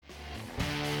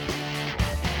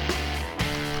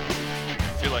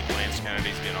Lance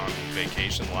Kennedy's been on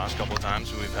vacation the last couple of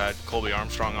times when we've had Colby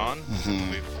Armstrong on.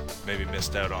 We've maybe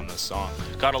missed out on this song.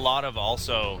 Got a lot of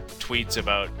also tweets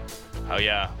about how,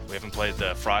 we haven't played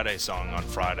the Friday song on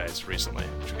Fridays recently,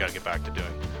 which we got to get back to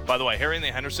doing. By the way, Harry and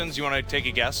the Hendersons, you want to take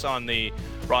a guess on the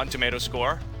Rotten Tomato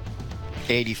score?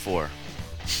 84.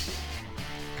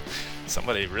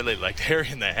 Somebody really liked Harry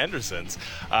and the Hendersons.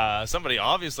 Somebody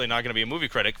obviously not going to be a movie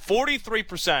critic.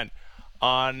 43%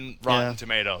 on Rotten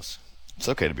Tomatoes. It's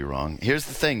okay to be wrong. Here's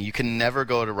the thing. You can never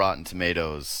go to Rotten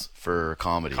Tomatoes for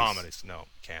comedies. No,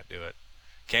 can't do it.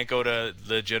 Can't go to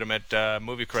legitimate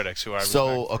movie critics who are.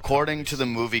 So, according to the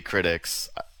movie critics,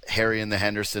 Harry and the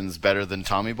Hendersons better than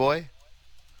Tommy Boy?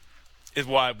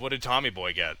 Why? What did Tommy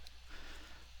Boy get?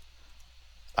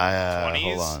 20s?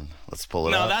 Hold on. Let's pull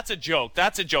it up. No, that's a joke.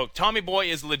 That's a joke. Tommy Boy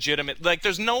is legitimate. Like,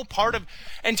 there's no part of...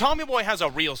 And Tommy Boy has a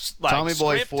real, Tommy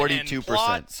Boy,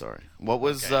 42%. Sorry. What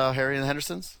was Harry and the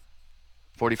Hendersons?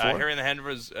 44? Harry and the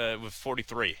Hendersons was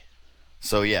 43.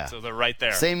 So, yeah. So they're right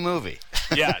there. Same movie.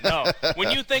 Yeah, no.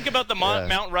 When you think about the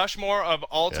Mount Rushmore of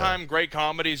all-time great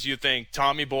comedies, you think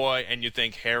Tommy Boy and you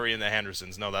think Harry and the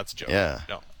Hendersons. No, that's a joke. Yeah.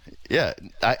 No. Yeah.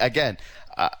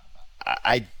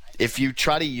 If you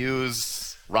try to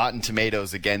use Rotten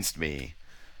Tomatoes against me,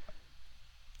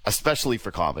 especially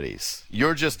for comedies,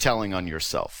 you're just telling on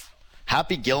yourself.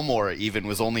 Happy Gilmore even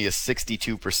was only a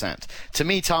 62%. To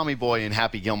me, Tommy Boy and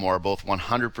Happy Gilmore are both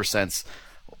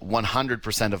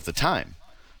 100% of the time.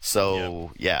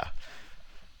 So,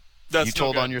 That's you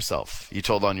told on yourself. You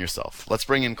told on yourself. Let's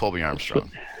bring in Colby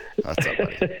Armstrong. What's up,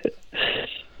 buddy?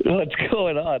 What's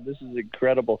going on? This is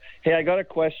incredible. Hey, I got a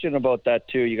question about that,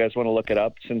 too. You guys want to look it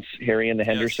up since Harry and the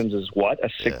Hendersons is what?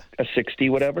 A 60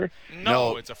 whatever?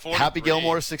 No, it's a 43. Happy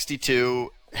Gilmore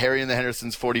 62, Harry and the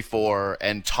Hendersons 44,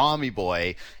 and Tommy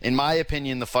Boy, in my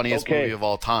opinion, the funniest movie of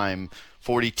all time,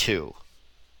 42.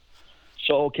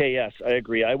 So, yes, I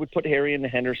agree. I would put Harry and the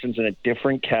Hendersons in a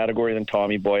different category than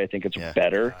Tommy Boy. I think it's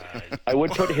better. I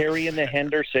would put Harry and the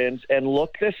Hendersons, and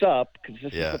look this up, because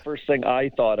this is the first thing I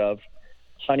thought of,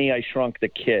 Honey, I Shrunk the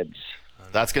Kids.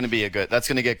 That's going to be that's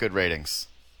going to get good ratings.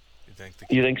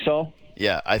 You think so?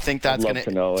 Yeah, I think that's going to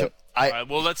know it. All right,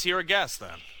 well, let's hear a guess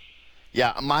then.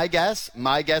 Yeah, my guess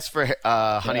for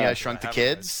Honey, I Shrunk the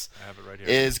Kids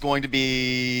is going to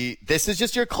be, this is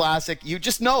just your classic. You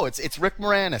just know it's Rick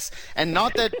Moranis. And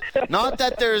not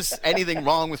that there's anything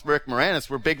wrong with Rick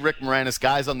Moranis. We're big Rick Moranis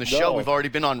guys on the show. We've already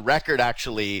been on record,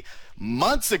 actually,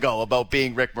 months ago about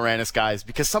being Rick Moranis guys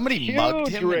because somebody mugged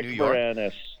him Rick in New York.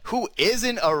 Moranis. Who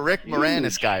isn't a Rick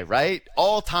Moranis guy, right?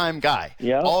 All-time guy.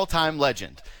 Yeah. All-time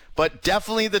legend. But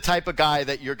definitely the type of guy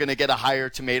that you're going to get a higher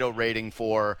tomato rating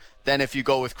for than if you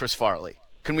go with Chris Farley.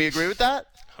 Can we agree with that?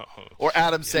 Or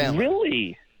Adam Sandler?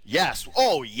 Really? Yes.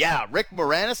 Oh, yeah. Rick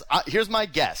Moranis. Here's my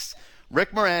guess.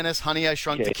 Rick Moranis, Honey, I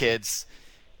Shrunk the Kids,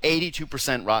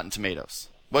 82% Rotten Tomatoes.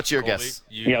 What's your guess?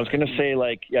 I was going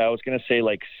to say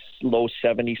like low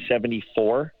 70,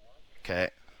 74. Okay.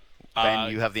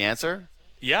 Ben, you have the answer?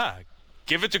 Yeah.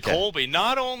 Give it to Colby.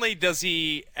 Not only does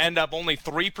he end up only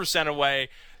 3% away,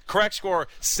 correct score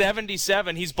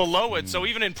 77, he's below it. So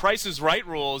even in Price is Right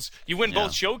rules, you win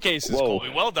both showcases,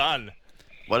 Colby. Well done.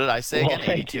 What did I say again?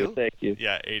 82? Thank you.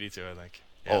 Yeah, 82, I think.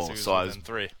 Yeah, so I was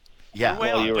 3. Yeah. You're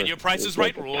way on, but your Price is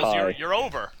Right rules, you're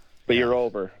over. But you're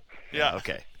over. Yeah.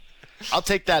 Okay. I'll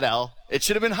take that L. It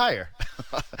should have been higher.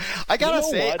 I gotta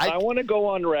say, I want to go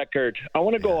on record.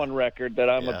 That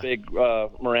I'm a big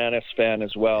Moranis fan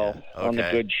as well on the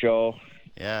Good Show.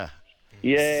 Yeah.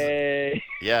 Yay!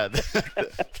 Yeah.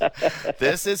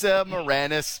 This is a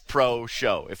Moranis pro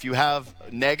show. If you have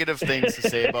negative things to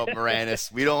say about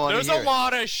Moranis, we don't want to hear There's a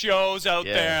lot of shows out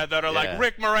there that are like,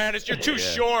 Rick Moranis, you're too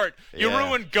short. You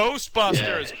ruined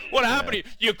Ghostbusters. What happened to you?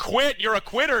 You quit. You're a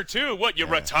quitter, too. What, you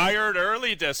retired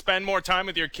early to spend more time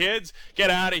with your kids? Get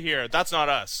out of here. That's not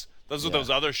us. Those are those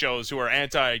other shows who are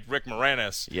anti-Rick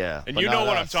Moranis. Yeah. And you know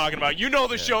what I'm talking about. You know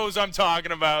the shows I'm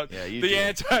talking about. Yeah, you the do.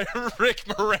 anti-Rick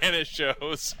Moranis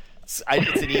shows. It's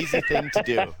an easy thing to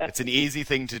do. It's an easy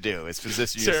thing to do. Is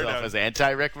position yourself as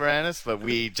anti-Rick Moranis, but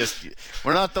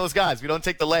we're not those guys. We don't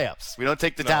take the layups. We don't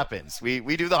take the tap-ins.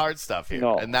 We do the hard stuff here.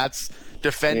 No. And that's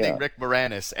defending Rick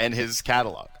Moranis and his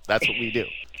catalog. That's what we do.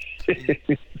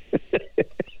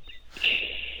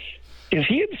 Is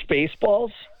he in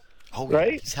Spaceballs? Oh,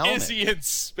 right? Is he in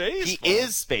Spaceballs? He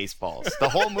is Spaceballs. The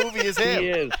whole movie is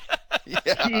him. He is.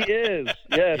 He is.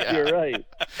 Yes, you're right.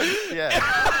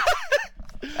 Yeah.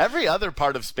 Every other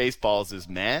part of Spaceballs is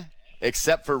meh,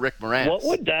 except for Rick Moranis. What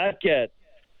would that get?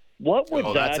 What would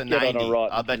that's that a get 90. on a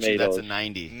Rotten I'll bet Tomatoes? you that's a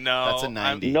 90. No, that's a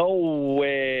 90. No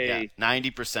way. Yeah,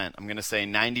 90%. I'm going to say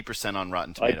 90% on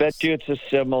Rotten Tomatoes. I bet you it's a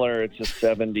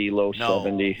 70, low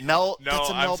 70. No, No, that's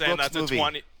a I'm Mel saying Brooks that's movie. a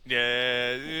 20.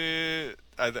 Yeah,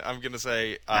 I'm going to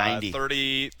say 90.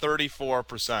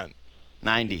 34%.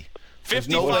 90.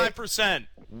 55%.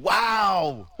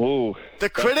 Wow. Ooh, The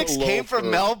critics came for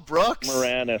Mel Brooks?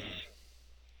 Moranis.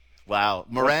 Wow.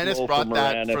 Moranis brought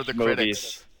that for the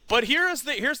critics. But here's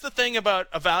the thing about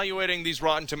evaluating these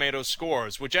Rotten Tomatoes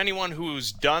scores, which anyone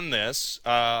who's done this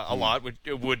a lot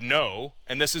would know,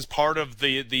 and this is part of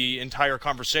the entire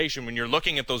conversation when you're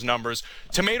looking at those numbers.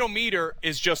 Tomato meter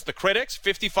is just the critics,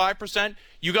 55%.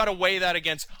 You got to weigh that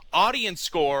against audience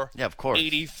score, yeah, of course,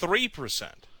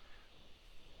 83%.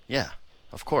 Yeah,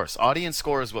 of course. Audience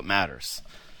score is what matters.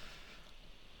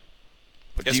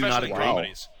 But do you not agree?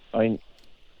 Comedies.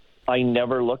 I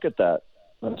never look at that.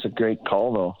 That's a great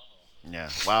call, though. Yeah.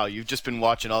 Wow, you've just been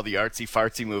watching all the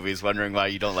artsy-fartsy movies, wondering why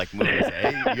you don't like movies,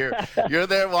 eh? You're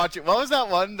there watching. What was that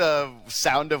one? The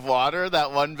Sound of Water.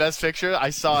 That one Best Picture. I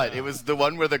saw it. It was the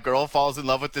one where the girl falls in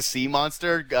love with the sea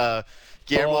monster.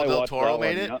 Guillermo del Toro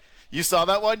made it. Yeah. You saw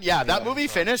that one? Yeah. That movie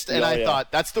finished, and I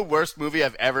thought that's the worst movie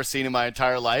I've ever seen in my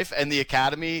entire life. And the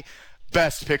Academy.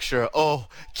 Best Picture. Oh,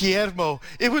 Guillermo,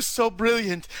 it was so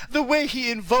brilliant. The way he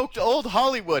invoked old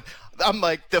Hollywood. I'm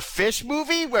like, the fish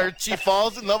movie where she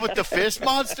falls in love with the fish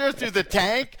monster through the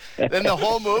tank? Then the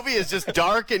whole movie is just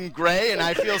dark and gray, and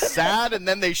I feel sad, and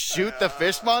then they shoot the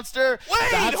fish monster.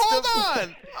 Wait, hold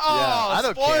on. Oh, I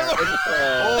don't care.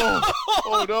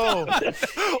 Oh, no.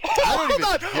 Hold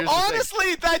on.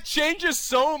 Honestly, that changes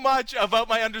so much about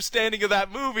my understanding of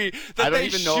that movie that I don't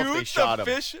even know if they shot him.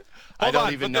 Fish. I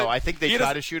don't even know. I think they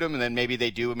try to shoot him, and then maybe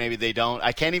they do, maybe they don't.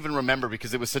 I can't even remember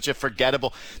because it was such a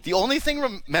forgettable. The only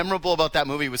thing memorable about that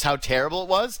movie was how terrible it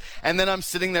was, and then I'm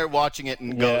sitting there watching it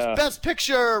and goes, Best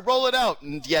Picture, roll it out,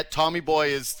 and yet Tommy Boy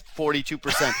is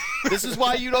 42%. This is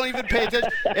why you don't even pay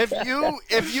attention.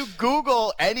 If you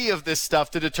Google any of this stuff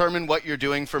to determine what you're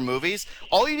doing for movies,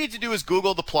 all you need to do is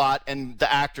Google the plot and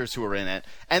the actors who are in it.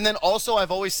 And then also,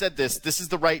 I've always said this is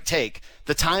the right take,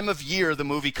 the time of year the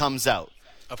movie comes out.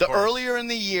 Earlier in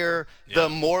the year, the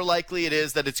more likely it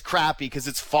is that it's crappy because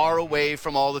it's far away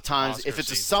from all the times. Oscar if it's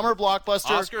season. a summer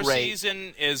blockbuster, Oscar great.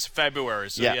 season is February,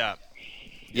 so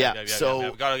So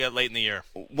we've got to get late in the year.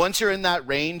 Once you're in that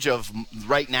range of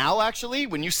right now, actually,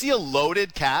 when you see a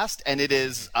loaded cast and it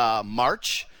is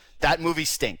March, that movie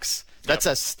stinks. That's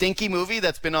a stinky movie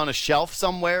that's been on a shelf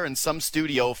somewhere in some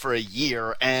studio for a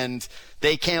year, and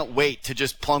they can't wait to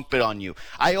just plump it on you.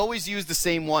 I always use the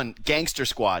same one, Gangster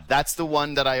Squad. That's the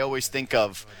one that I always think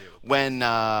of when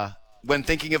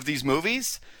thinking of these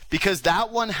movies, because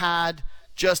that one had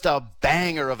just a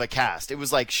banger of a cast. It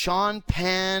was like Sean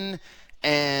Penn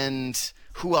and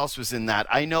who else was in that?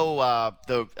 I know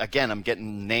I'm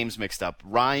getting names mixed up.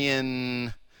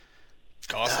 Ryan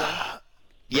Gosling?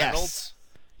 Yes.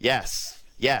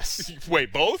 Yes.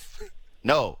 Wait, both?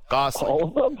 No, Gosling. All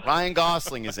of them? Ryan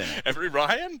Gosling is in it. Every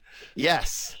Ryan?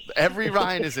 Yes. Every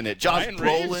Ryan is in it. Josh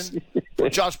Brolin's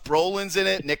in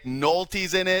it. Nick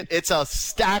Nolte's in it. It's a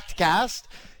stacked cast.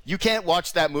 You can't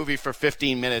watch that movie for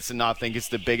 15 minutes and not think it's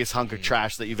the biggest hunk of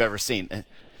trash that you've ever seen.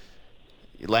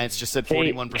 Lance just said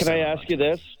 41%. Can I ask you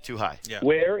this? Too high. Yeah.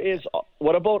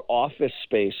 What about Office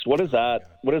Space? What is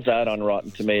that? What is that on Rotten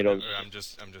Tomatoes? I'm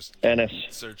just Ennis.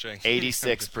 searching.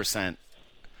 86%.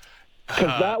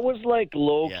 Because that was like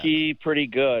low key, pretty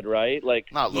good, right?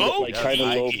 Like not low, like kind of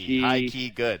low key, high key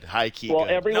good. Well,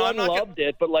 everyone loved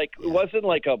it, but like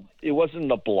it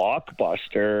wasn't a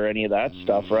blockbuster or any of that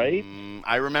stuff, right?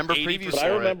 I remember previews. But I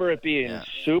remember it being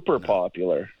super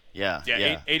popular. Yeah.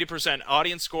 80%.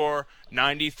 Audience score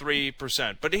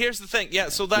 93%. But here's the thing.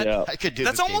 So that I could do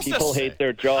that's almost people hate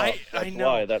their jobs. I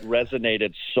know. Why that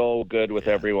resonated so good with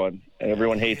everyone.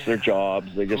 Everyone hates their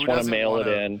jobs. They just want to mail it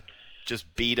in.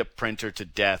 Just beat a printer to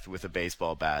death with a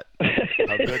baseball bat.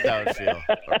 How good that would feel.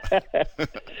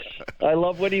 I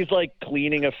love when he's like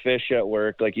cleaning a fish at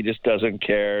work. Like he just doesn't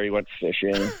care. He went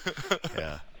fishing.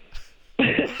 Yeah.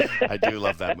 I do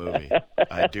love that movie.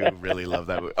 I do really love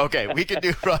that movie. Okay, we could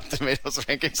do Rotten Tomatoes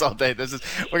rankings all day.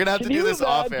 We're gonna have to do this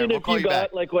off air. We'll call you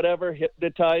back. Like whatever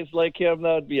hypnotized like him,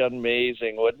 that would be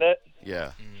amazing, wouldn't it?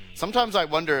 Yeah. Sometimes I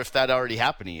wonder if that already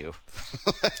happened to you.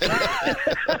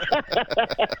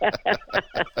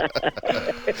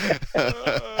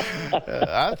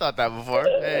 I've thought that before.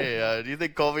 Hey, do you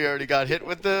think Colby already got hit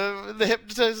with the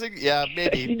hypnotizing? Yeah,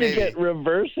 maybe. He did get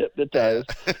reverse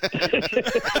hypnotized.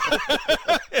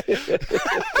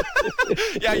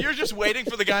 Yeah, you're just waiting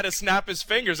for the guy to snap his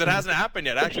fingers. It hasn't happened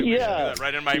yet. Actually, we should do that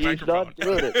right in my microphone. Not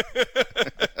doing it.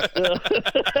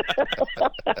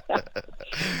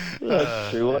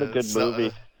 That's true. What a good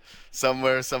movie.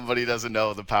 Somewhere somebody doesn't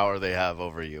know the power they have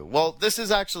over you. Well, this is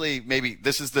actually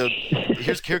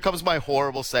here comes my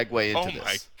horrible segue into this. Oh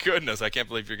my goodness, I can't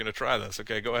believe you're going to try this.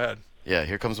 Okay, go ahead. Yeah,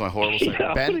 here comes my horrible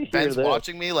segue. Ben's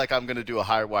watching me like I'm going to do a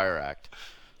high wire act.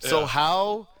 So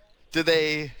how do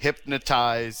they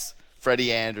hypnotize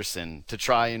Freddie Andersen to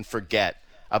try and forget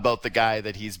about the guy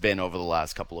that he's been over the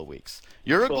last couple of weeks?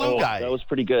 You're a glue guy. That was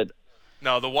pretty good.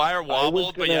 No, the wire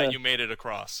wobbled, but yeah, you made it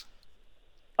across.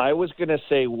 I was going to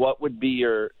say, what would be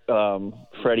your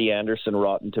Freddie Andersen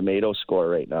Rotten Tomato score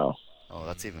right now? Oh,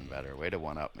 that's even better. Way to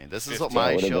one-up me. This is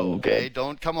my show, okay?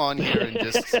 Don't come on here and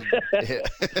just...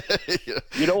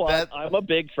 You know what? I'm a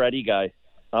big Freddie guy.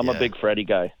 I'm a big Freddie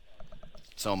guy.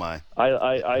 So am I.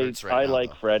 I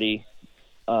like Freddie.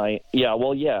 I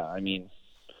mean,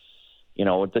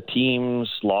 the team's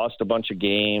lost a bunch of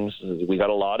games. We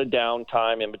got a lot of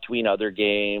downtime in between other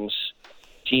games.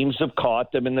 Teams have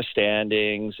caught them in the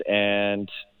standings,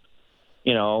 and,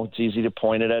 it's easy to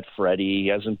point it at Freddie. He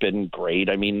hasn't been great.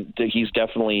 I mean, he's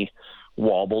definitely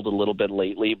wobbled a little bit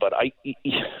lately, but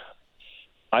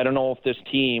I don't know if this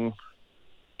team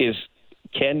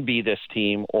can be this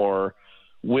team or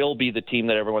will be the team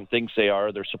that everyone thinks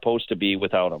they're supposed to be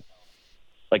without him.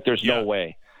 Like, there's no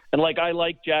way. And, I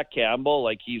like Jack Campbell.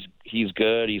 He's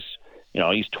good. He's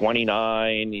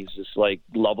 29. He's this,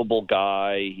 lovable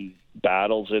guy. He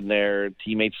battles in there.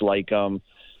 Teammates like him.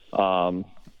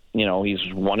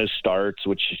 He's won his starts,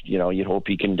 which, you'd hope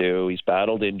he can do. He's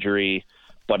battled injury,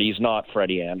 but he's not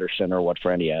Freddie Andersen or what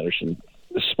Freddie Andersen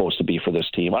is supposed to be for this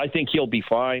team. I think he'll be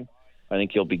fine. I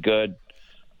think he'll be good.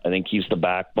 I think he's the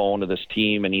backbone of this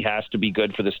team, and he has to be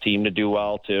good for this team to do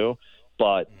well, too.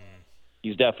 But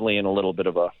he's definitely in a little bit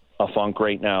of a funk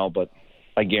right now, but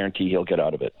I guarantee he'll get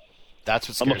out of it. That's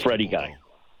what I'm a Freddie guy. Though.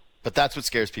 But that's what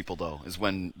scares people, though, is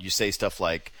when you say stuff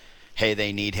like, hey,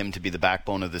 they need him to be the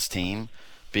backbone of this team,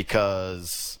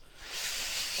 because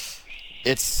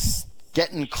it's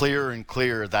getting clearer and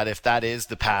clearer that if that is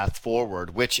the path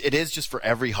forward, which it is just for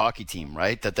every hockey team,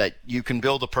 right, that you can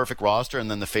build a perfect roster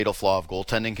and then the fatal flaw of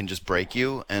goaltending can just break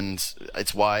you. And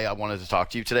it's why I wanted to talk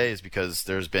to you today, is because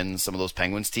there's been some of those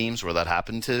Penguins teams where that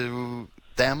happened to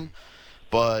them.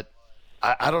 But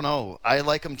I don't know. I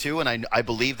like him too, and I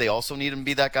believe they also need him to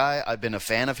be that guy. I've been a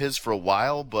fan of his for a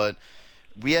while, but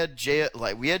we had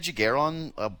Jaguar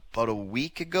on about a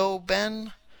week ago,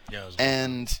 Ben. Yeah,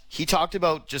 and he talked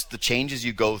about just the changes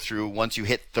you go through once you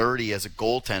hit 30 as a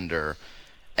goaltender,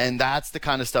 and that's the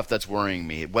kind of stuff that's worrying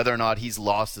me, whether or not he's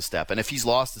lost a step. And if he's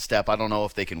lost a step, I don't know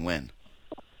if they can win.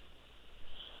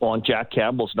 Well, and Jack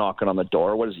Campbell's knocking on the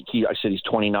door. What is he? I said he's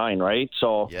 29, right?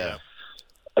 So yeah.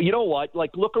 You know what?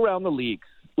 Look around the league.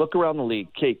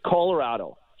 Okay,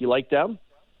 Colorado. You like them?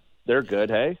 They're good,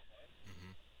 hey?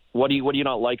 Mm-hmm. What do you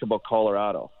not like about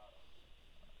Colorado?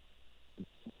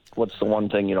 What's the one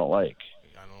thing you don't like?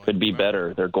 Could be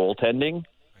better. Their goaltending.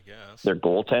 I guess. Their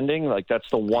goaltending. That's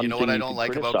the one thing. You know what I don't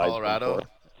like about Colorado?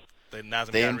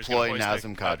 They employ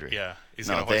Nazem Kadri. Yeah.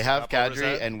 No, they have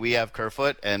Kadri and we have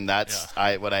Kerfoot, and that's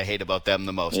what I hate about them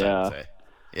the most, yeah. I would say.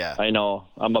 Yeah. I know.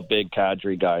 I'm a big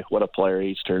Kadri guy. What a player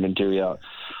he's turned into, yeah.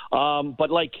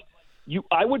 But,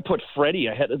 I would put Freddie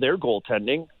ahead of their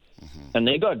goaltending, and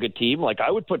they got a good team. I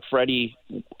would put Freddie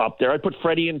up there. I'd put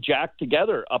Freddie and Jack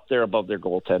together up there above their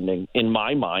goaltending, in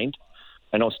my mind.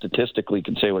 I know statistically you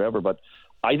can say whatever, but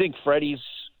I think Freddie's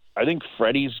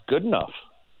good enough.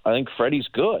 I think Freddie's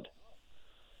good.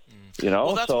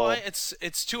 Well, that's why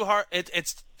it's too hard.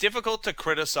 It's difficult to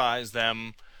criticize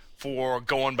them for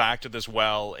going back to this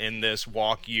well in this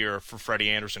walk year for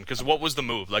Freddie Andersen. Because what was the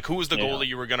move? Who was the goalie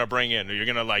you were going to bring in? Are you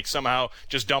going to, somehow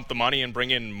just dump the money and bring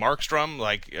in Markstrom?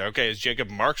 Is Jacob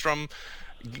Markstrom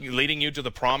leading you to the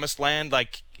promised land?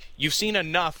 You've seen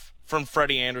enough from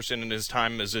Freddie Andersen in his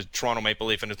time as a Toronto Maple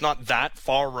Leaf, and it's not that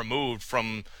far removed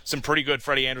from some pretty good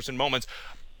Freddie Andersen moments.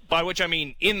 By which I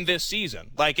mean in this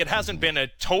season. It hasn't been a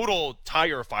total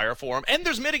tire fire for him. And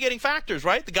there's mitigating factors,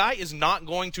 right? The guy is not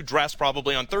going to dress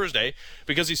probably on Thursday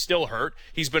because he's still hurt.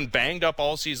 He's been banged up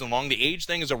all season long. The age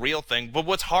thing is a real thing. But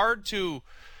what's hard to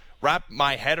wrap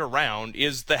my head around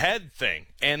is the head thing.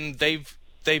 And they've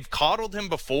coddled him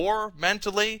before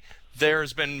mentally.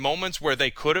 There's been moments where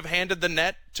they could have handed the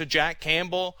net to Jack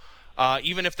Campbell,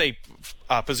 even if they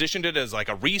positioned it as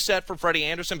a reset for Freddie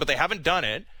Andersen, but they haven't done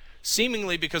it.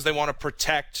 Seemingly because they want to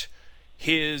protect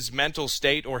his mental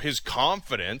state or his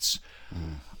confidence.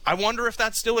 I wonder if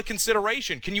that's still a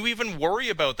consideration. Can you even worry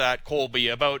about that, Colby?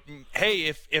 About,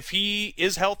 hey, if he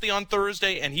is healthy on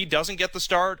Thursday and he doesn't get the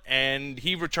start and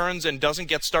he returns and doesn't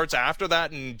get starts after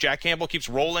that and Jack Campbell keeps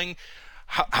rolling,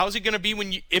 how's he going to be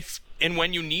when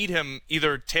you need him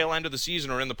either tail end of the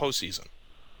season or in the postseason?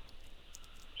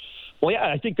 Well, yeah,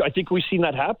 I think we've seen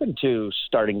that happen to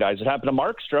starting guys. It happened to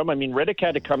Markstrom. I mean, Riddick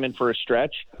had to come in for a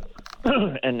stretch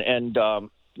and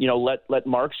let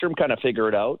Markstrom kind of figure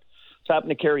it out. It's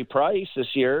happened to Carey Price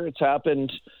this year. It's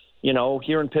happened,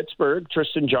 here in Pittsburgh.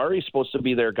 Tristan Jarry's supposed to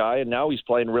be their guy, and now he's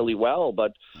playing really well.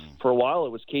 But for a while,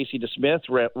 it was Casey DeSmith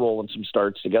rolling some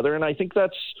starts together, and I think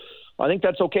that's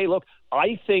okay. Look,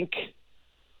 I think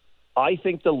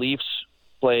the Leafs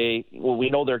play. Well, we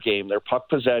know their game. They're puck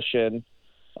possession.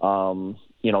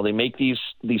 They make these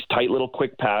tight little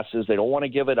quick passes. They don't want to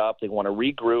give it up. They want to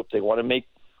regroup. They want to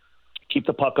keep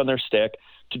the puck on their stick.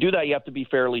 To do that, you have to be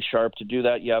fairly sharp. To do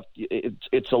that,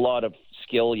 it's a lot of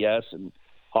skill, yes, and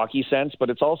hockey sense, but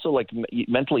it's also like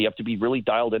mentally you have to be really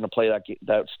dialed in to play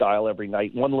that style every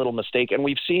night. One little mistake, and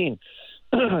we've seen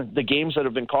the games that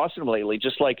have been costing them lately,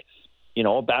 just like,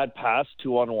 a bad pass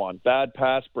 2-on-1, bad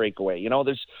pass breakaway.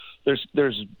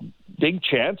 There's big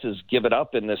chances give it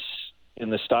up in the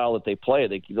style that they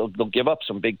play. They'll give up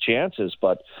some big chances,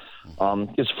 but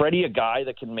is Freddie a guy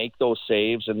that can make those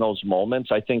saves in those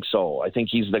moments? I think so. I think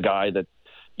he's the guy that,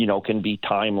 can be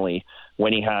timely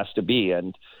when he has to be.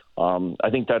 And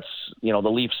I think that's, the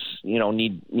Leafs,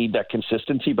 need that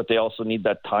consistency, but they also need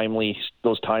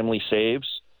those timely saves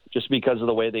just because of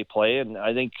the way they play. And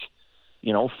I think,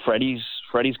 Freddie's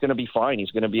going to be fine. He's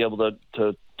going to be able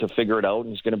to figure it out, and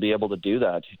he's going to be able to do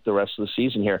that the rest of the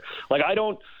season here. Like, I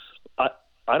don't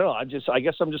know. I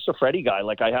guess I'm just a Freddie guy.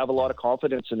 Like, I have a lot of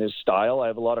confidence in his style. I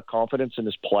have a lot of confidence in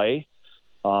his play.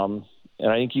 And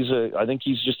I think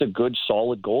he's just a good,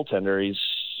 solid goaltender.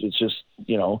 It's just,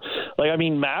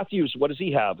 Matthews, what does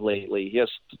he have lately? He has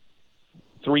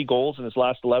 3 goals in his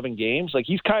last 11 games. Like,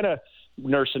 he's kind of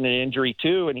nursing an injury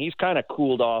too, and he's kind of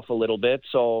cooled off a little bit.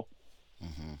 So,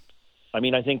 I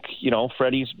think,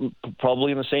 Freddie's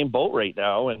probably in the same boat right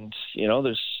now. And,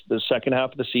 there's the second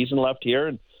half of the season left here,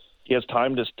 and he has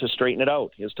time to straighten it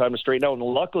out. And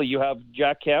luckily you have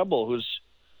Jack Campbell, who's,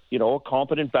 a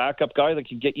competent backup guy that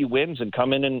can get you wins and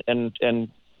come in and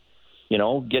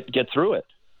get through it.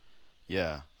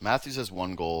 Yeah. Matthews has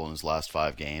 1 goal in his last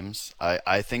 5 games.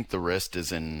 I think the wrist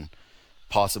is in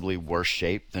possibly worse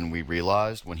shape than we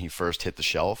realized when he first hit the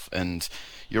shelf. And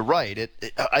you're right.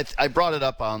 I brought it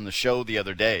up on the show the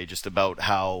other day just about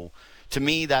how, to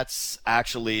me, that's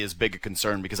actually as big a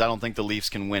concern, because I don't think the Leafs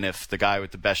can win if the guy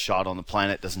with the best shot on the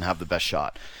planet doesn't have the best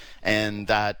shot. And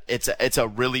that it's a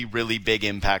really, really big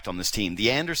impact on this team.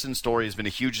 The Andersen story has been a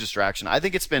huge distraction. I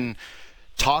think it's been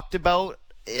talked about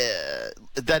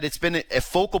that it's been a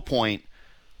focal point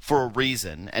for a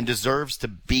reason and deserves to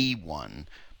be one.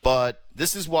 But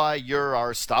this is why you're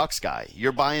our stocks guy.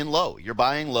 You're buying low. You're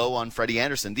buying low on Freddie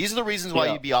Andersen. These are the reasons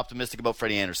why you'd be optimistic about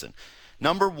Freddie Andersen.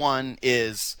 Number one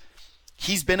is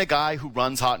he's been a guy who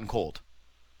runs hot and cold.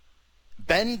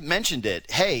 Ben mentioned it.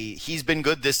 Hey, he's been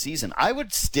good this season. I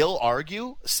would still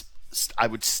argue,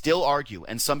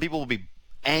 and some people will be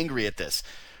angry at this,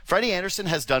 Freddie Andersen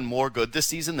has done more good this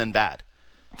season than bad.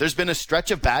 There's been a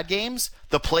stretch of bad games.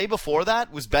 The play before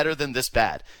that was better than this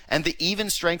bad. And the even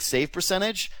strength save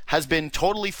percentage has been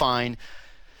totally fine.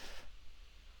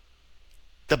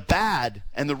 The bad,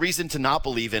 and the reason to not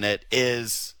believe in it,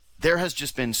 is there has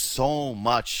just been so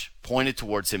much pointed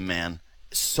towards him, man.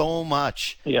 So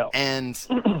much. Yeah. And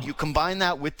you combine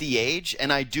that with the age,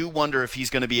 and I do wonder if he's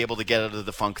going to be able to get out of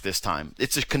the funk this time.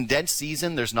 It's a condensed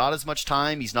season. There's not as much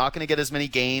time. He's not going to get as many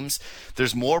games.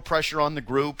 There's more pressure on the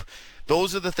group.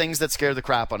 Those are the things that scare the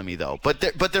crap out of me, though. But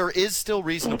there is still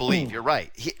reason to believe. You're right.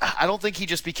 I don't think he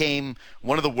just became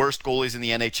one of the worst goalies in the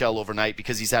NHL overnight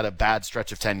because he's had a bad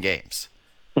stretch of 10 games.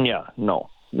 Yeah, no,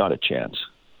 not a chance.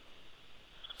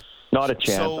 Not a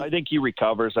chance. So, I think he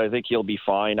recovers. I think he'll be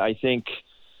fine. I think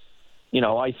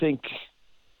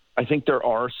there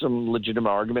are some legitimate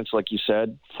arguments, like you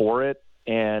said, for it.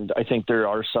 And I think there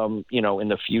are some, in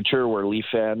the future where Leaf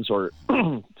fans or,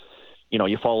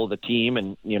 you follow the team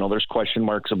and, there's question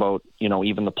marks about,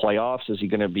 even the playoffs. Is he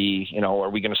going to be, are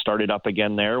we going to start it up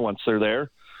again there once they're there?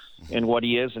 And what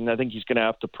he is. And I think he's going to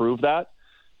have to prove that.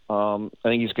 I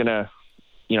think he's going to,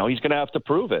 he's going to have to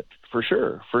prove it for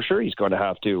sure. For sure, he's going to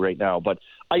have to right now. But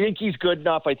I think he's good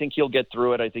enough. I think he'll get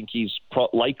through it. I think he's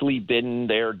likely been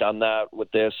there, done that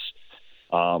with this.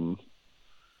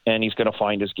 And he's going to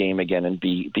find his game again and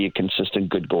be a consistent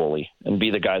good goalie and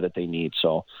be the guy that they need.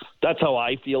 So that's how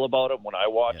I feel about him when I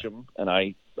watch him and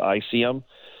I see him.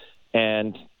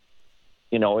 And,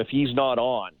 if he's not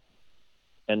on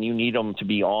and you need him to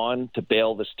be on to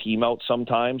bail this team out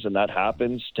sometimes, and that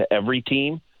happens to every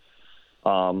team,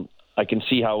 I can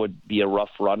see how it would be a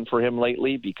rough run for him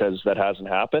lately because that hasn't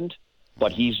happened.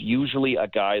 But he's usually a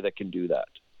guy that can do that.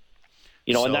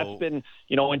 And that's been,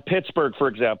 in Pittsburgh, for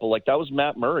example, like that was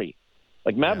Matt Murray.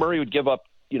 Like Matt Murray would give up,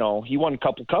 he won a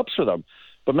couple cups for them.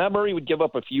 But Matt Murray would give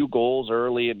up a few goals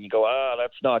early and you go,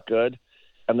 that's not good.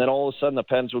 And then all of a sudden the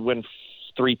Pens would win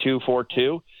 3-2,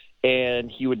 4-2. And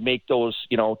he would make those,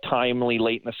 timely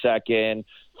late in the second,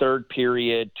 third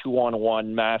period, 2-on-1,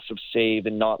 massive save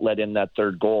and not let in that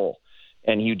third goal.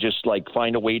 And you just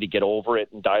find a way to get over it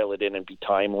and dial it in and be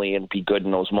timely and be good in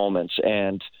those moments.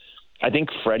 And I think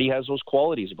Freddie has those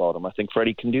qualities about him. I think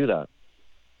Freddie can do that.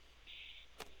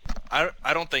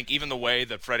 I don't think even the way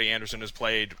that Freddie Andersen has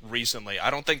played recently, I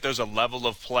don't think there's a level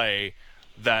of play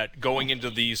that going into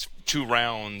these 2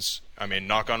 rounds,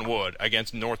 knock on wood,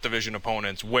 against North Division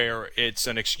opponents where it's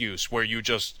an excuse, where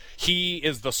he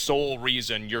is the sole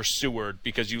reason you're sewered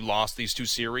because you lost these 2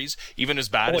 series, even as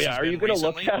bad as he's been recently. Are you going to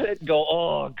look at it and go,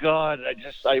 oh, God,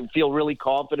 I feel really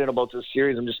confident about this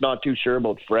series. I'm just not too sure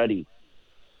about Freddie.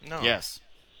 No. Yes.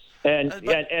 And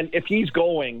if he's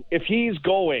going, I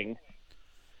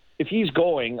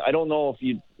don't know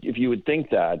if you would think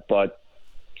that, but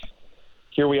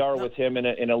here we are with him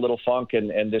in a little funk, and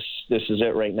this is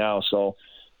it right now. So,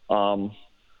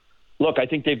 look, I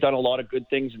think they've done a lot of good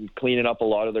things in cleaning up a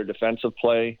lot of their defensive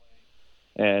play,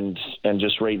 and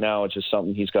just right now it's just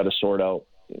something he's got to sort out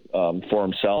for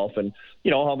himself. And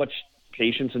how much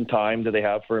patience and time do they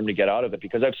have for him to get out of it?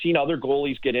 Because I've seen other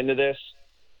goalies get into this,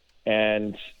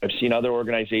 and I've seen other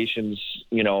organizations,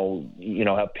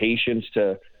 have patience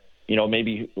to.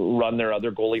 Maybe run their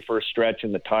other goalie for a stretch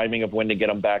and the timing of when to get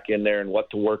them back in there and what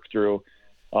to work through.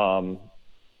 And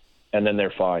then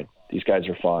they're fine. These guys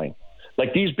are fine.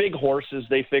 Like these big horses,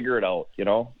 they figure it out,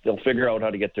 They'll figure out how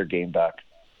to get their game back.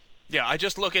 Yeah, I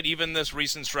just look at even this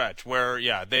recent stretch where,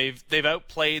 they've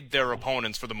outplayed their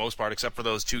opponents for the most part, except for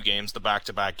those 2 games, the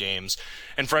back-to-back games.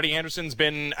 And Freddie Andersen's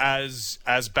been as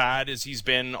bad as he's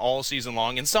been all season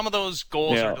long. And some of those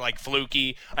goals are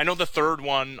fluky. I know the third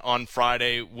one on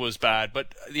Friday was bad, but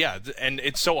and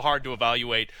it's so hard to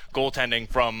evaluate goaltending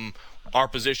from our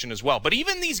position as well. But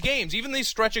even these games, even these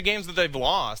stretch of games that they've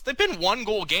lost, they've been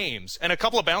 1-goal games and a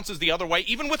couple of bounces the other way.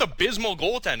 Even with abysmal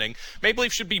goaltending, Maple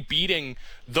Leafs should be beating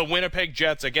the Winnipeg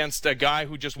Jets against a guy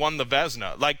who just won the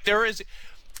Vezina. There is,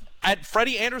 at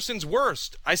Freddie Andersen's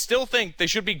worst, I still think they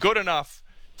should be good enough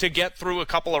to get through a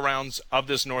couple of rounds of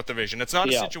this North Division. It's not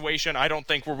a situation, I don't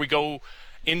think, where we go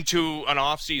into an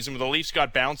offseason where the Leafs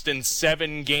got bounced in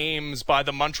 7 games by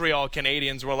the Montreal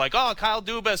Canadiens. We're like, oh, Kyle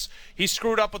Dubas, he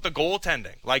screwed up with the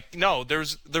goaltending. No,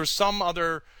 there's some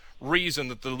other reason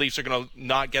that the Leafs are going to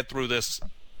not get through this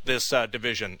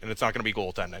division, and it's not going to be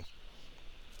goaltending.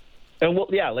 And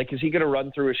is he going to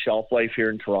run through his shelf life here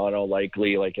in Toronto?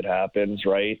 Likely, it happens,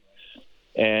 right?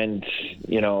 And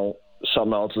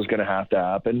something else is going to have to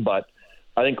happen. But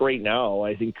I think right now,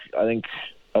 I think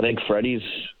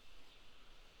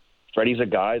Freddie's a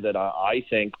guy that I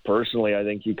think personally,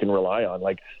 you can rely on.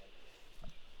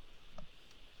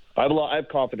 I have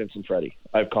confidence in Freddie.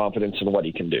 I have confidence in what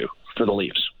he can do for the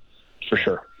Leafs, for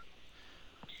sure.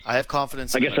 I have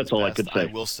confidence. I guess that's all I could say. I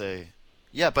will say,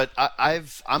 but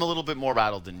I'm a little bit more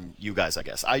rattled than you guys. I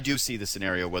guess I do see the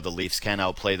scenario where the Leafs can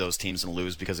outplay those teams and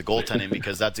lose because of goaltending,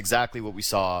 because that's exactly what we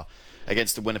saw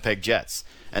against the Winnipeg Jets.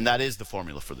 And that is the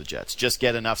formula for the Jets. Just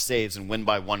get enough saves and win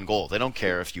by 1 goal. They don't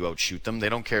care if you outshoot them. They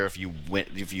don't care if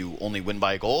you only win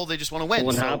by a goal. They just want to win.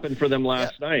 Well, it happened for them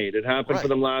last night. It happened for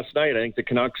them last night. I think the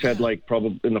Canucks had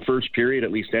probably in the first period,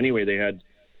 at least anyway, they had,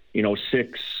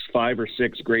 5 or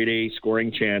 6 grade A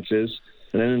scoring chances.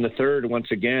 And then in the third,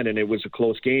 once again, and it was a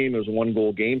close game. It was a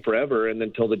 1-goal game forever. And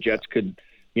until the Jets could,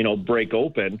 break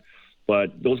open.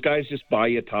 But those guys just buy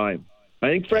you time. I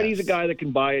think Freddie's a guy that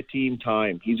can buy a team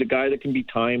time. He's a guy that can be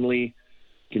timely,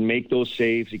 can make those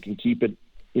saves. He can keep it,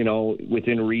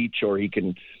 within reach, or he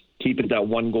can keep it that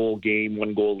 1-goal game,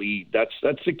 1-goal lead. That's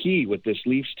the key with this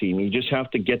Leafs team. You just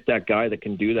have to get that guy that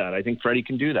can do that. I think Freddie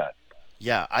can do that.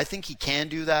 Yeah, I think he can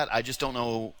do that. I just don't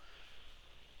know.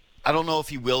 I don't know if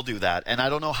he will do that, and I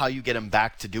don't know how you get him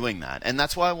back to doing that. And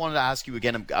that's why I wanted to ask you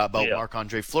again about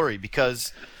Marc-Andre Fleury,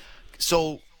 because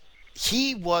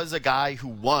he was a guy who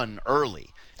won early.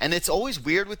 And it's always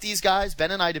weird with these guys.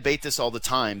 Ben and I debate this all the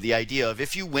time, the idea of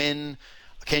if you win,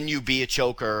 can you be a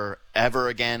choker ever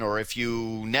again? Or if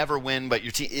you never win, but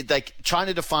your team, trying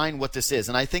to define what this is.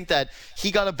 And I think that he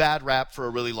got a bad rap for a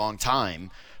really long time.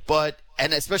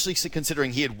 And especially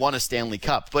considering he had won a Stanley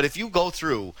Cup. But if you go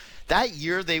through that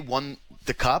year they won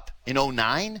the Cup in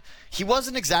 2009, he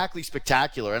wasn't exactly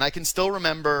spectacular. And I can still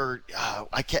remember,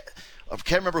 I can't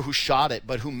remember who shot it,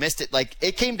 but who missed it. Like,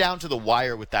 it came down to the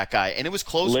wire with that guy, and it was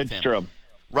close with him. Lidstrom.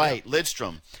 Right, yeah.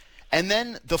 Lidstrom. And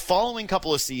then the following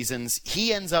couple of seasons,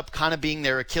 he ends up kind of being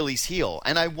their Achilles heel.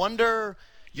 And I wonder,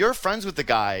 you're friends with the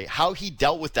guy, how he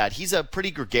dealt with that. He's a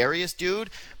pretty gregarious dude,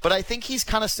 but I think he's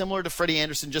kind of similar to Freddie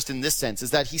Andersen just in this sense,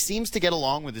 is that he seems to get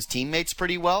along with his teammates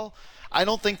pretty well. I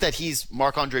don't think that he's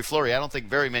Marc-Andre Fleury. I don't think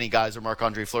very many guys are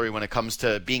Marc-Andre Fleury when it comes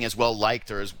to being as well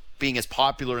liked or as being as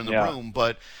popular in the room.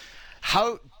 But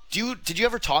did you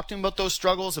ever talk to him about those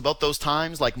struggles, about those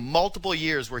times, like multiple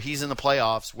years where he's in the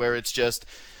playoffs, where it's just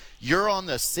you're on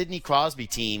the Sidney Crosby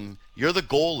team, you're the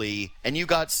goalie, and you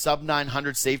got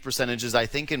sub-900 save percentages, I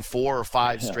think, in 4 or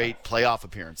 5 straight playoff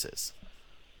appearances?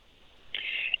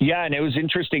 Yeah, and it was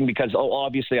interesting because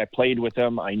obviously I played with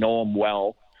him. I know him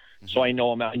well. So I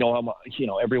know him. I know how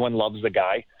everyone loves the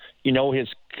guy. You know his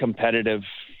competitive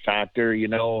factor. You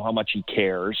know how much he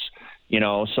cares.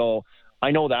 So I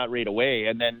know that right away.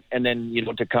 And then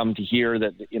to come to hear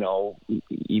that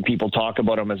people talk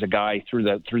about him as a guy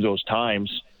through those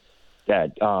times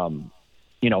that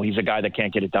he's a guy that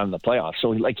can't get it done in the playoffs.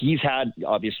 So he's had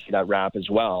obviously that rap as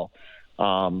well.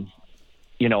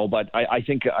 But I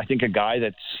think a guy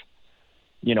that's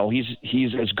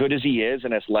he's as good as he is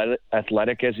and as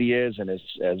athletic as he is and as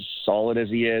solid as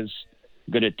he is,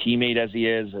 good a teammate as he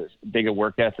is, as big a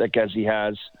work ethic as he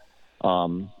has.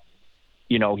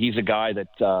 He's a guy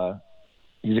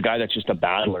that's just a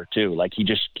battler too. Like, he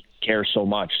just cares so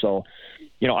much. So,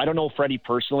 I don't know Freddie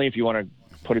personally, if you want to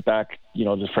put it back,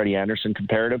 the Freddie Andersen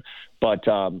comparative, but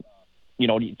to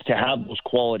have those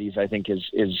qualities, I think is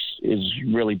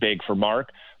really big for Mark.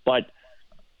 But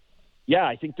yeah,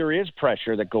 I think there is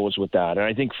pressure that goes with that. And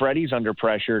I think Freddie's under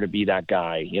pressure to be that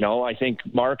guy. I think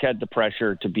Mark had the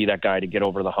pressure to be that guy to get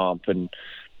over the hump, and,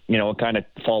 it kind of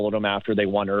followed him after they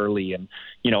won early. And,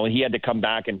 he had to come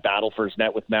back and battle for his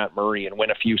net with Matt Murray and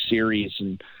win a few series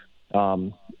and,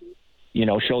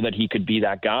 show that he could be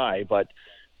that guy. But,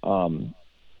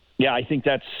 I think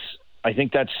that's,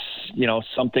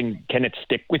 something. Can it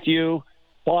stick with you?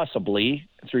 Possibly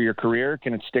through your career.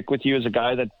 Can it stick with you as a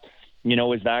guy that,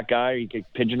 is that guy you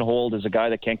get pigeonholed as a guy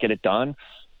that can't get it done?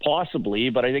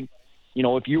 Possibly. But I think,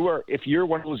 if you're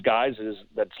one of those guys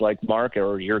that's like Mark,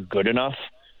 or you're good enough,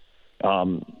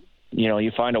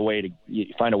 you find a way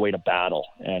to battle.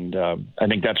 And I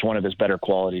think that's one of his better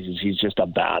qualities, is he's just a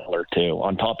battler too,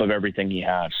 on top of everything he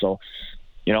has. So,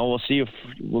 we'll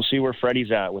see where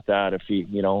Freddie's at with that. If he's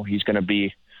going to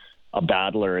be a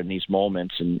battler in these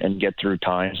moments and get through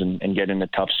times and get into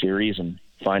tough series and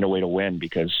find a way to win,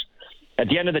 because at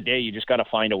the end of the day, you just got to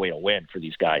find a way to win for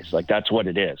these guys. Like, that's what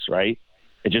it is, right?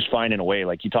 It's just finding a way.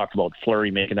 Like, you talked about Fleury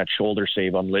making that shoulder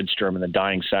save on Lidstrom in the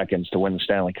dying seconds to win the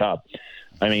Stanley Cup.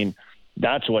 I mean,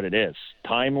 that's what it is.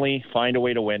 Timely, find a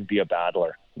way to win, be a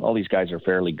battler. All these guys are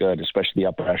fairly good, especially the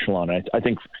upper echelon. I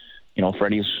think,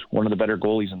 Freddie's one of the better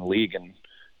goalies in the league, and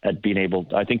I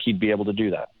think he'd be able to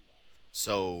do that.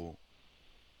 So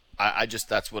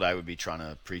that's what I would be trying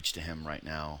to preach to him right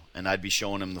now. And I'd be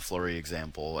showing him the Fleury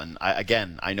example. And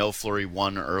I know Fleury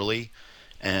won early,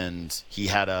 and he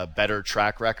had a better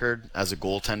track record as a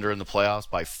goaltender in the playoffs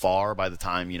by far by the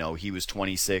time, he was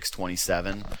 26,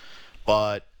 27.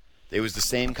 But it was the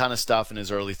same kind of stuff in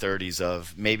his early 30s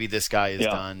of maybe this guy is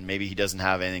done, maybe he doesn't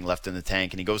have anything left in the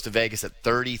tank. And he goes to Vegas at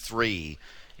 33,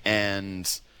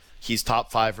 and he's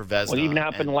top 5 for Vezina. Well, it even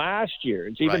happened last year.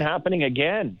 It's even happening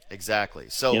again. Exactly.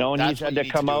 So, and he's had to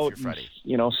come out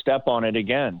and, step on it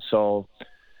again. So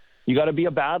you got to be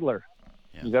a battler.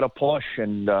 Yeah. You got to push,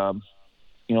 and, a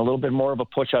little bit more of a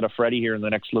push out of Freddie here in the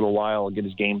next little while, get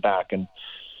his game back. And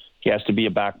he has to be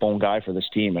a backbone guy for this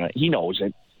team. And he knows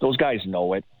it. Those guys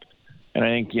know it. And I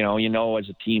think, as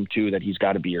a team too, that he's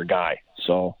got to be your guy.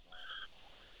 So.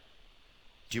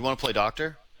 Do you want to play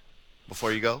doctor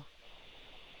before you go?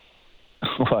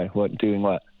 Why? What? Doing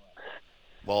what?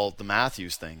 Well, the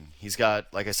Matthews thing. He's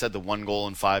got, like I said, the 1 goal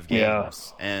in 5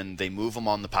 games, and they move him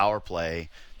on the power play.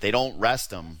 They don't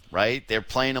rest him, right? They're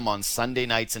playing him on Sunday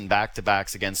nights and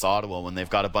back-to-backs against Ottawa when they've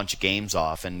got a bunch of games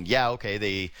off. And,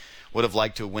 they would have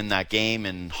liked to win that game,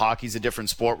 and hockey's a different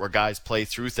sport where guys play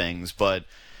through things, but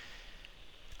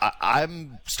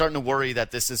I'm starting to worry that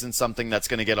this isn't something that's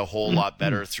going to get a whole lot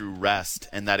better through rest,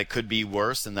 and that it could be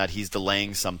worse, and that he's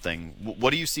delaying something. What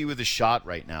do you see with his shot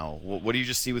right now? What do you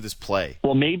just see with his play?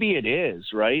 Well, maybe it is,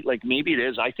 right? Like, maybe it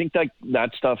is. I think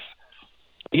that stuff,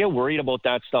 I get worried about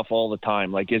that stuff all the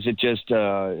time. Like, is it just,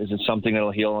 is it something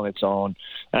that'll heal on its own?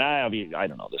 I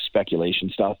don't know, the speculation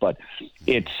stuff, but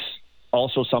it's,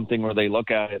 also something where they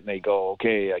look at it and they go,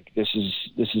 okay, like this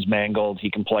is mangled. He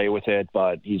can play with it,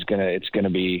 but it's gonna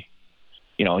be,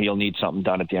 he'll need something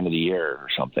done at the end of the year or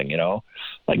something.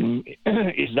 Like,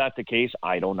 is that the case?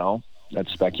 I don't know.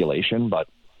 That's speculation, but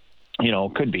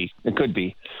it could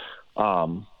be.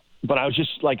 But I was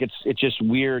just like, it's just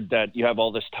weird that you have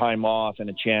all this time off and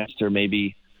a chance to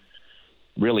maybe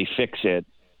really fix it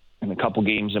in a couple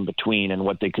games in between, and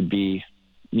what they could be,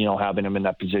 having him in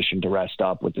that position to rest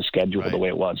up with the schedule the way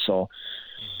it was. So,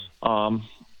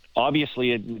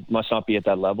 obviously it must not be at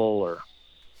that level, or,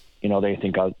 they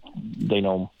think they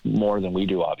know more than we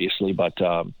do, obviously. But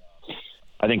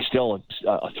I think still it's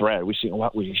a threat.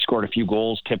 We scored a few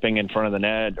goals, tipping in front of the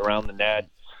net, around the net,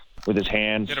 with his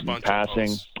hands,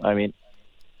 passing. I mean,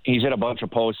 he's hit a bunch of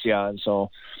posts, yeah. And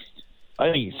so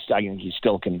I think he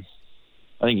still can.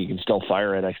 I think he can still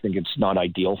fire it. I think it's not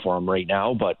ideal for him right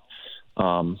now, but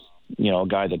a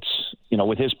guy that's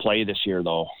with his play this year,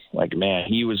 though, like, man,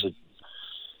 he's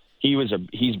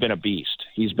been a beast.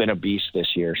 He's been a beast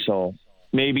this year. So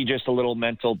maybe just a little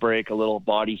mental break, a little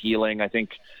body healing. I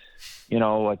think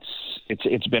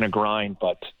it's been a grind,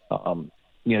 but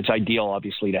it's ideal,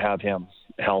 obviously, to have him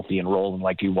healthy and rolling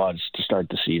like he was to start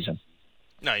the season.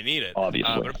 No, you need it,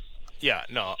 obviously.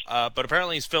 But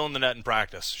apparently he's filling the net in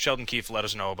practice. Sheldon Keefe let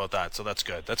us know about that, so that's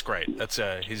good. That's great. That's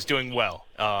he's doing well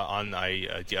on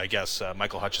I guess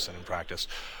Michael Hutchison in practice.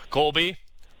 Colby,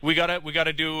 we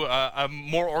gotta do a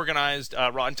more organized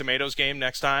Rotten Tomatoes game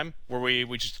next time, where we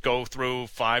just go through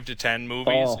 5 to 10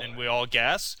 movies and we all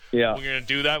guess. Yeah, we're gonna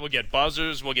do that. We'll get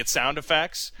buzzers. We'll get sound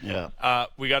effects. Yeah.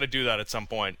 We got to do that at some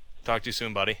point. Talk to you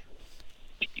soon, buddy.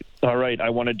 All right, I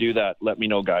want to do that. Let me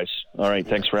know, guys. All right,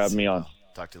 thanks for having me on.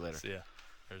 Talk to you later. See ya.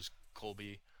 There's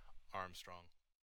Colby Armstrong.